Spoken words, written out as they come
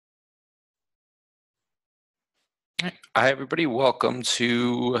Hi, everybody. Welcome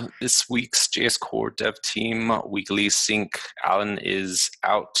to this week's JS Core Dev Team Weekly Sync. Alan is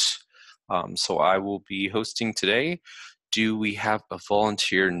out, so I will be hosting today. Do we have a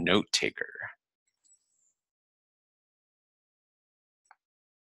volunteer note taker?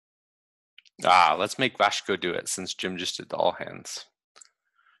 Let's make Vashko do it since Jim just did the all hands.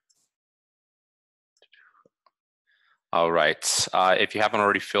 All right. If you haven't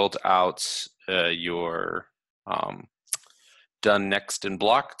already filled out your done next and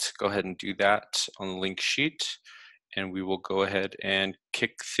blocked, go ahead and do that on the link sheet. And we will go ahead and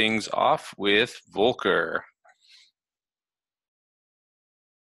kick things off with Volker.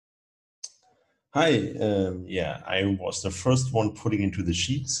 Hi, yeah, I was the first one putting into the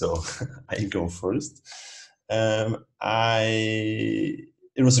sheet, so I go first. It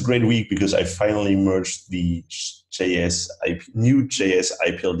was a great week because I finally merged the new JS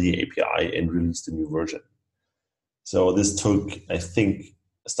IPLD API and released a new version. So this took, I think,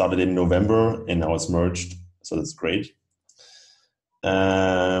 started in November and now it's merged, so that's great.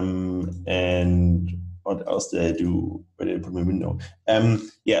 And what else did I do? Where did I put my window? Other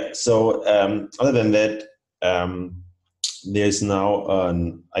than that, there's now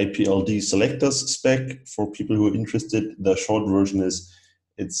an IPLD selectors spec for people who are interested. The short version is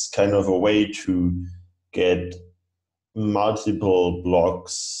it's kind of a way to get multiple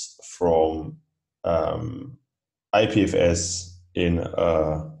blocks from IPFS in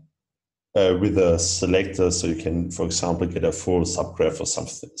with a selector, so you can, for example, get a full subgraph or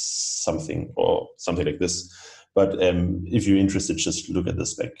something like this. But if you're interested, just look at the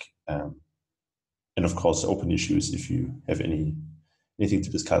spec. And of course, open issues if you have anything to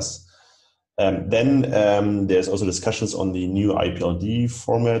discuss. Then there's also discussions on the new IPLD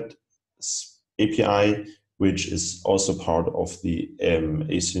format API, which is also part of the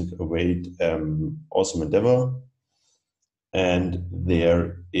async await awesome endeavor. And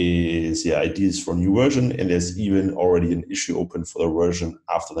there is ideas for a new version, and there's even already an issue open for the version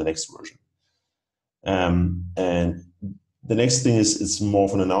after the next version. And the next thing is it's more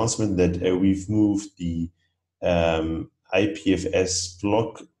of an announcement that we've moved the IPFS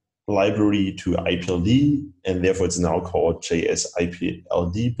block library to IPLD, and therefore it's now called JS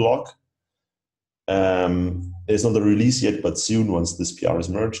IPLD block. There's not a release yet, but soon once this PR is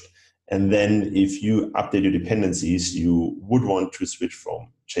merged. And then if you update your dependencies, you would want to switch from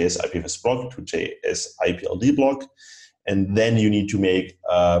JS IPFS block to JS IPLD block. And then you need to make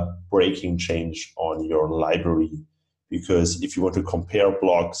a breaking change on your library, because if you want to compare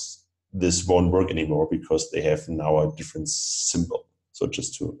blocks, this won't work anymore because they have now a different symbol. So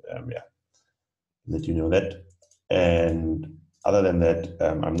just to let you know that. And other than that,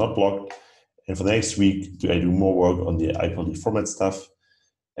 I'm not blocked. And for the next week, I do more work on the IPLD format stuff.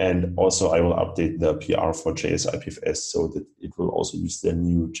 And also I will update the PR for JS IPFS so that it will also use the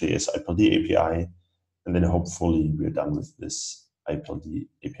new JS IPLD API. And then hopefully we're done with this IPLD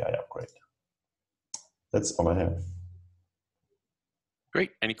API upgrade. That's all I have.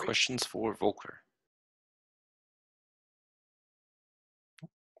 Great. Any questions for Volker?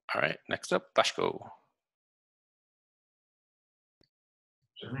 All right. Next up, Vashko.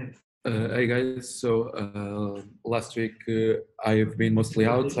 Hey guys, so last week I've been mostly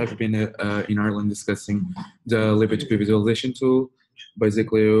out. I've been in Ireland discussing the libp2p visualization tool.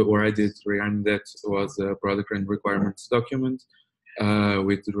 Basically what I did regarding that was a product and requirements document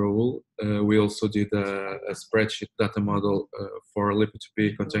with the rule. We also did a spreadsheet data model for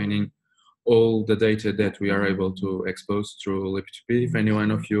libp2p containing all the data that we are able to expose through libp2p. If any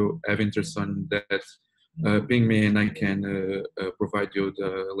one of you have interest on that, ping me and I can provide you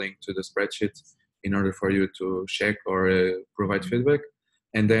the link to the spreadsheet in order for you to check or provide feedback.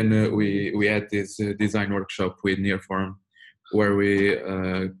 And then we had this design workshop with Nearform where we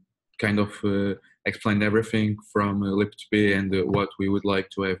kind of explained everything from libp2p and what we would like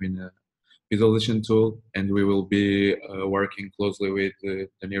to have in a visualization tool. And we will be working closely with the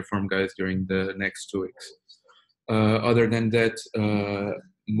Nearform guys during the next 2 weeks. Other than that,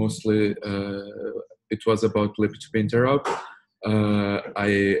 mostly it was about libp2p interop.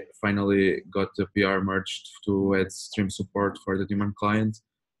 I finally got the PR merged to add stream support for the daemon client.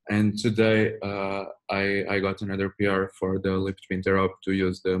 And today I got another PR for the libp2p interop to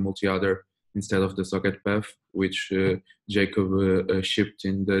use the multi-other instead of the socket path, which Jacob shipped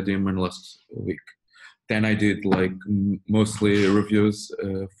in the daemon last week. Then I did like mostly reviews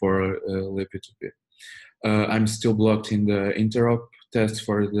for libp2p. I'm still blocked in the interop test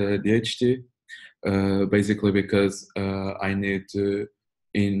for the DHT. Basically because I need to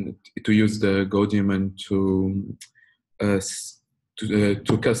use the Go daemon to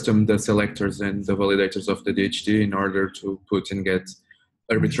to custom the selectors and the validators of the DHT in order to put and get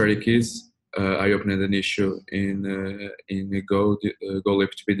arbitrary keys. I opened an issue in Go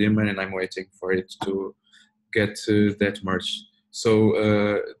libtp daemon, and I'm waiting for it to get that merged.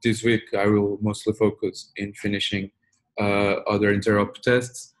 So this week I will mostly focus in finishing other interop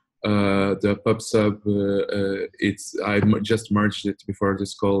tests. The pub-sub, I just merged it before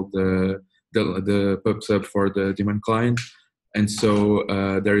this call, the pub-sub for the daemon client. And so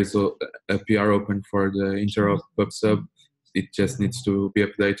there is a PR open for the interop pub-sub. It just needs to be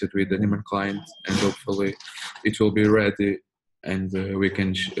updated with the daemon client, and hopefully it will be ready, and we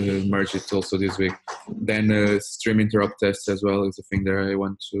can merge it also this week. Then stream interrupt tests as well is a thing that I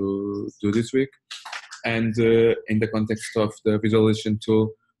want to do this week. And in the context of the visualization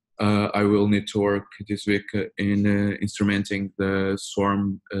tool, I will need to work this week in instrumenting the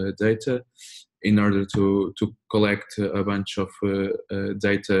swarm data in order to collect a bunch of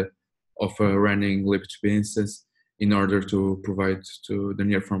data of a running libtp instance in order to provide to the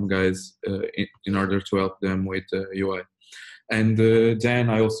Nearform guys in order to help them with the UI. And then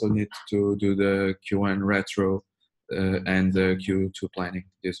I also need to do the Q1 retro and the Q2 planning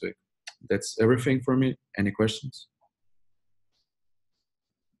this week. That's everything for me. Any questions?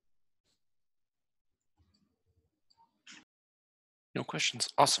 No questions.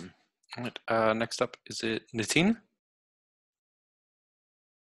 Awesome. All right. Next up, is it Nitin?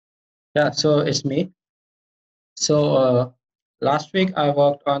 Yeah, so it's me. So last week I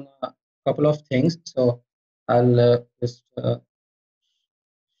worked on a couple of things. So I'll just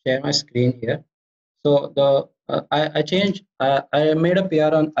share my screen here. So I changed. I made a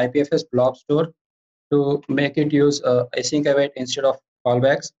PR on IPFS block store to make it use async await instead of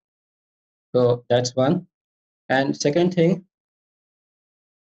callbacks. So that's one. And second thing,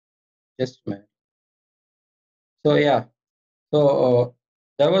 just a minute. So yeah, so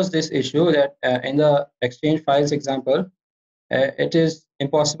there was this issue that in the exchange files example, it is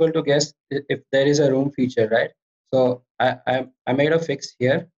impossible to guess if there is a room feature, right? So I made a fix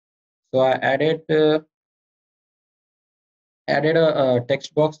here. So I added a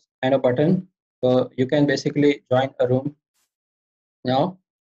text box and a button. So you can basically join a room now,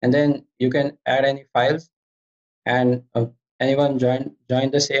 and then you can add any files, and anyone join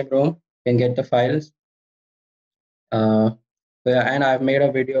the same room can get the files. And I've made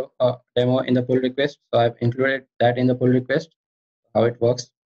a video demo in the pull request, so I've included that in the pull request, how it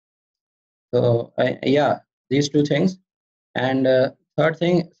works. So yeah, these two things. And third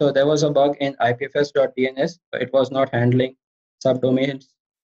thing, so there was a bug in ipfs.dns, it was not handling subdomains,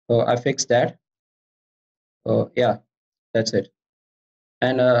 so I fixed that. So yeah, that's it.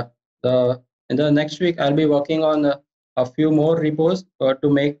 And in the next week I'll be working on a few more repos to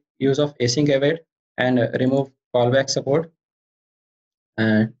make use of async await and remove callback support.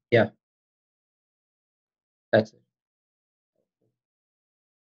 And yeah, that's it.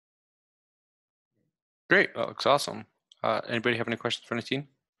 Great. That looks awesome. Anybody have any questions for Nitin?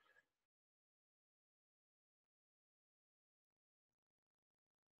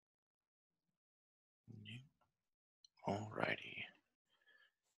 Alrighty.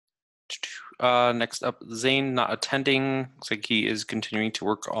 Next up, Zane not attending. Looks like he is continuing to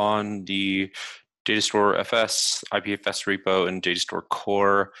work on the data store FS, ipfs-repo, and data store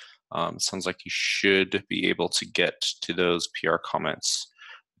core. Sounds like he should be able to get to those PR comments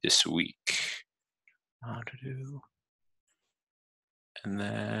this week. And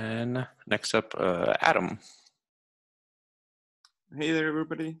then next up, Adam. Hey there,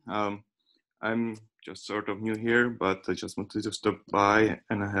 everybody. I'm just sort of new here, but I just wanted to stop by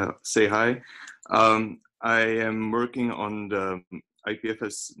and say hi. I am working on the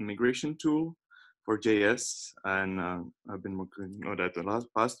IPFS migration tool for JS, and I've been working on that the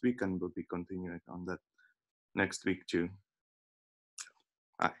past week, and will be continuing on that next week too.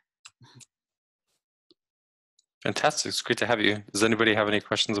 Hi. Fantastic. It's great to have you. Does anybody have any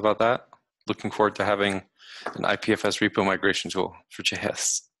questions about that? Looking forward to having an IPFS repo migration tool for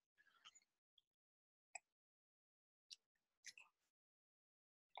JS.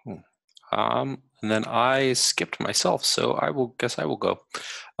 Cool. And then I skipped myself, so I will go.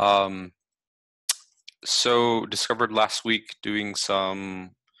 So discovered last week doing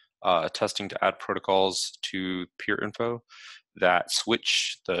some testing to add protocols to peer info. That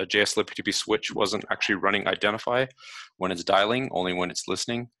switch, the JS libtp switch, wasn't actually running identify when it's dialing, only when it's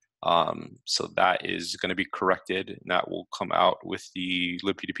listening. So that is going to be corrected, and that will come out with the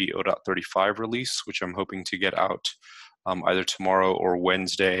libtp 0.35 release, which I'm hoping to get out either tomorrow or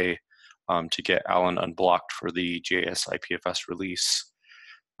Wednesday to get Alan unblocked for the JS IPFS release.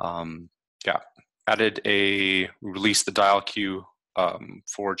 Yeah, released the dial queue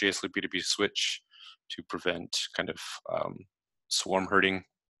for JS libp2p to switch to prevent kind of swarm herding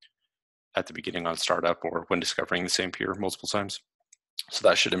at the beginning on startup or when discovering the same peer multiple times. So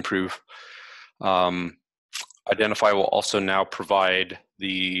that should improve. Identify will also now provide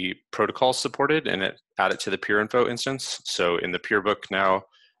the protocols supported and add it to the peer info instance. So in the peer book now,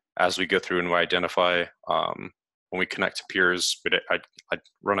 as we go through and we identify, when we connect to peers, I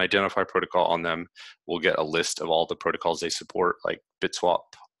run identify protocol on them, we'll get a list of all the protocols they support, like BitSwap,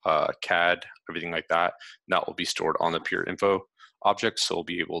 CAD, everything like that. And that will be stored on the peer info object, so we'll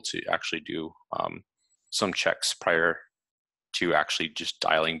be able to actually do some checks prior to actually just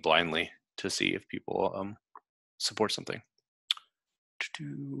dialing blindly to see if people support something.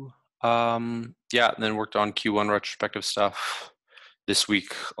 Yeah, and then worked on Q1 retrospective stuff. This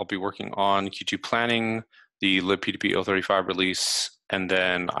week, I'll be working on Q2 planning, the libp2p 035 release, and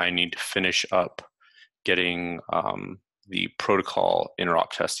then I need to finish up getting the protocol interop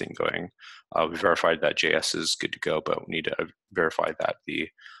testing going. We verified that JS is good to go, but we need to verify that the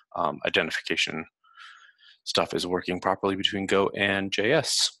identification stuff is working properly between Go and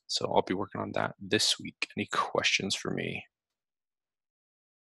JS. So I'll be working on that this week. Any questions for me?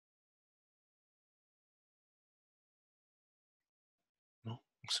 No?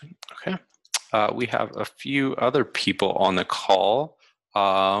 Okay. We have a few other people on the call.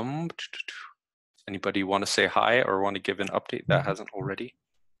 Anybody want to say hi or want to give an update that hasn't already?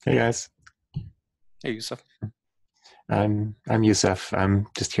 Hey guys. Hey, Yusuf. I'm Yusuf. I'm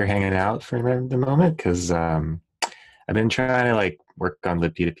just here hanging out for the moment because I've been trying to like work on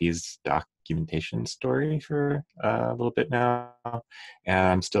libp2p's documentation story for a little bit now, and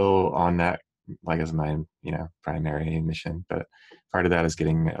I'm still on that like as my primary mission. But part of that is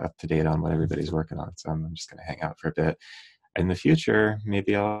getting up to date on what everybody's working on. So I'm just gonna hang out for a bit. In the future,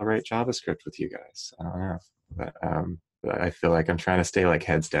 maybe I'll write JavaScript with you guys. I don't know, but I feel like I'm trying to stay like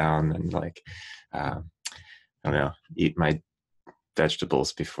heads down and like. I don't know, eat my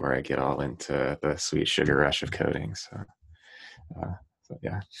vegetables before I get all into the sweet sugar rush of coding. So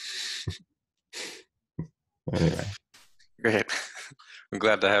yeah. Anyway. Great. I'm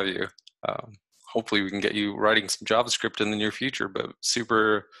glad to have you. Hopefully we can get you writing some JavaScript in the near future, but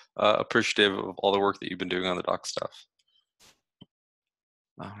super appreciative of all the work that you've been doing on the doc stuff.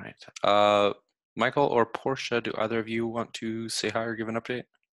 All right. Michael or Portia, do either of you want to say hi or give an update?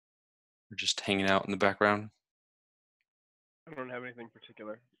 Or just hanging out in the background? I don't have anything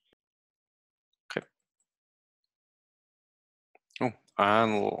particular. Okay. Oh,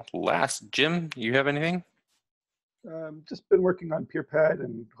 and last, Jim, you have anything? Just been working on PeerPad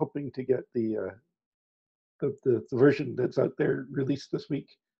and hoping to get the version that's out there released this week,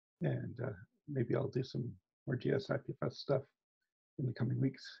 and maybe I'll do some more JS IPFS stuff in the coming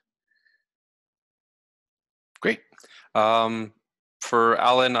weeks. Great. For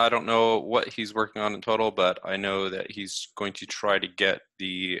Alan, I don't know what he's working on in total, but I know that he's going to try to get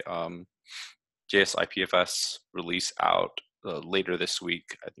the JS IPFS release out later this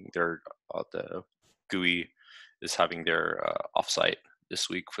week. I think they're the GUI is having their offsite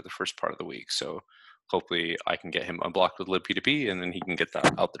this week for the first part of the week. So hopefully I can get him unblocked with libp2p and then he can get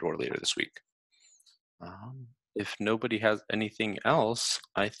that out the door later this week. If nobody has anything else,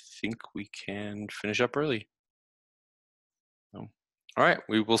 I think we can finish up early. All right,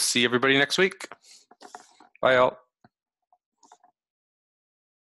 we will see everybody next week. Bye, all.